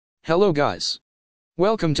Hello guys.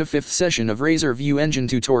 Welcome to 5th session of Razor View Engine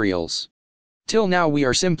tutorials. Till now we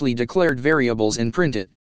are simply declared variables and print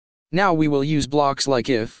it. Now we will use blocks like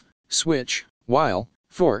if, switch, while,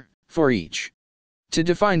 for each. To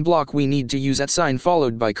define block we need to use @ sign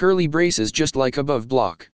followed by curly braces just like above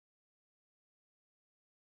block.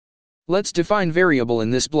 Let's define variable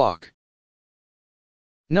in this block.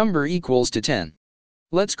 Number equals to 10.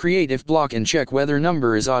 Let's create if block and check whether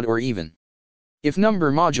number is odd or even. If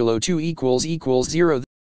number modulo 2 equals 0,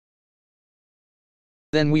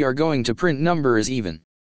 then we are going to print number is even.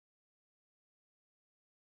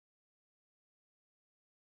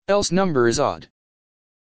 Else number is odd.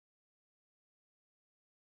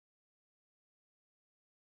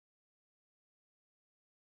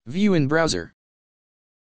 View in browser.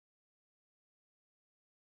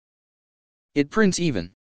 It prints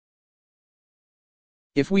even.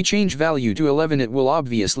 If we change value to 11 it will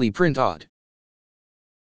obviously print odd.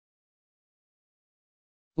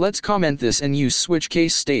 Let's comment this and use switch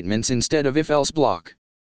case statements instead of if-else block.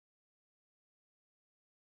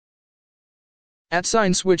 @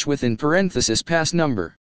 sign switch within parenthesis pass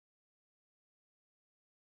number.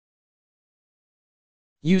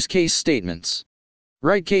 Use case statements.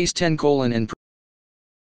 Write case 10 colon and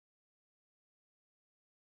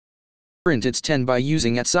print its 10 by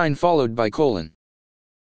using @ sign followed by colon.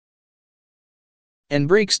 And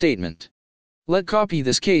break statement. Let copy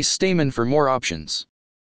this case statement for more options.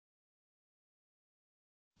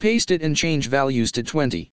 Paste it and change values to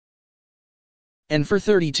 20. And for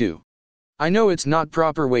 32. I know it's not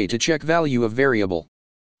proper way to check value of variable.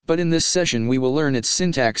 But in this session we will learn its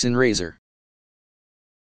syntax in Razor.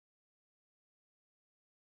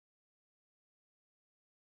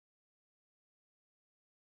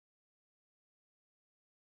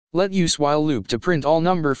 Let use while loop to print all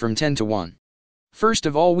number from 10 to 1. First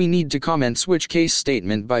of all we need to comment switch case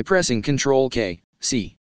statement by pressing Ctrl K,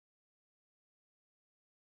 C.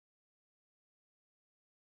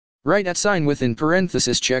 Write @ sign within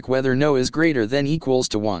parenthesis check whether no is greater than equals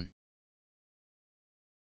to 1.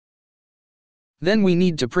 Then we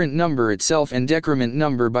need to print number itself and decrement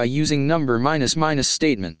number by using number ----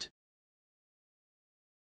 statement.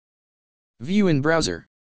 View in browser.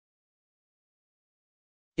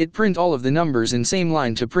 It print all of the numbers in same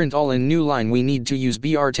line. To print all in new line we need to use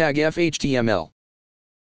br tag fhtml.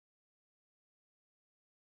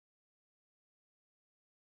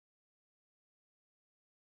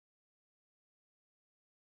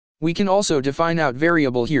 We can also define out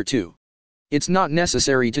variable here too. It's not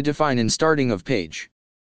necessary to define in starting of page.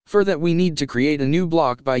 For that we need to create a new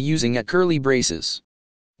block by using @ curly braces.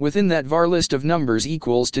 Within that var list of numbers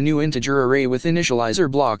equals to new integer array with initializer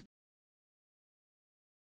block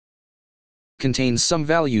contains some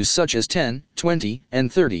values such as 10, 20,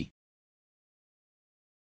 and 30.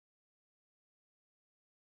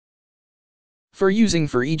 For using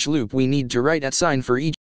for each loop we need to write @ sign for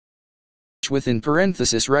each within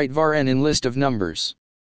parenthesis write var n in list of numbers.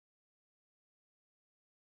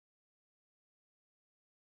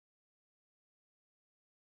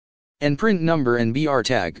 And print number and br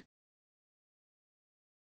tag.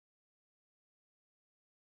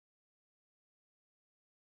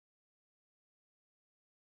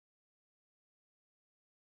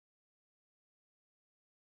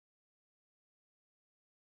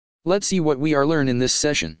 Let's see what we are learn in this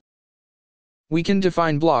session. We can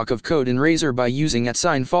define block of code in Razor by using @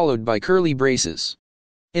 sign followed by curly braces.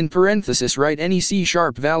 In parenthesis write any C#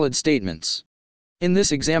 valid statements. In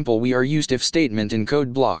this example we are used if statement in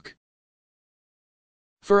code block.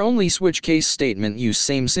 For only switch case statement use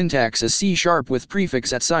same syntax as C# with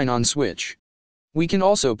prefix @ sign on switch. We can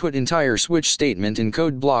also put entire switch statement in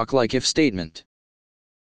code block like if statement.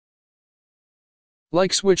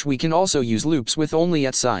 Like switch we can also use loops with only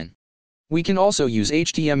 @ sign. We can also use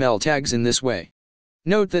HTML tags in this way.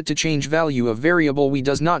 Note that to change value of variable we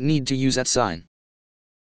does not need to use @ sign.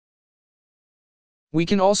 We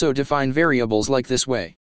can also define variables like this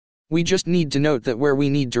way. We just need to note that where we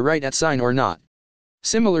need to write @ sign or not.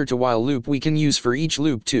 Similar to while loop we can use for each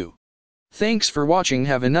loop too. Thanks for watching,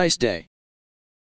 have a nice day.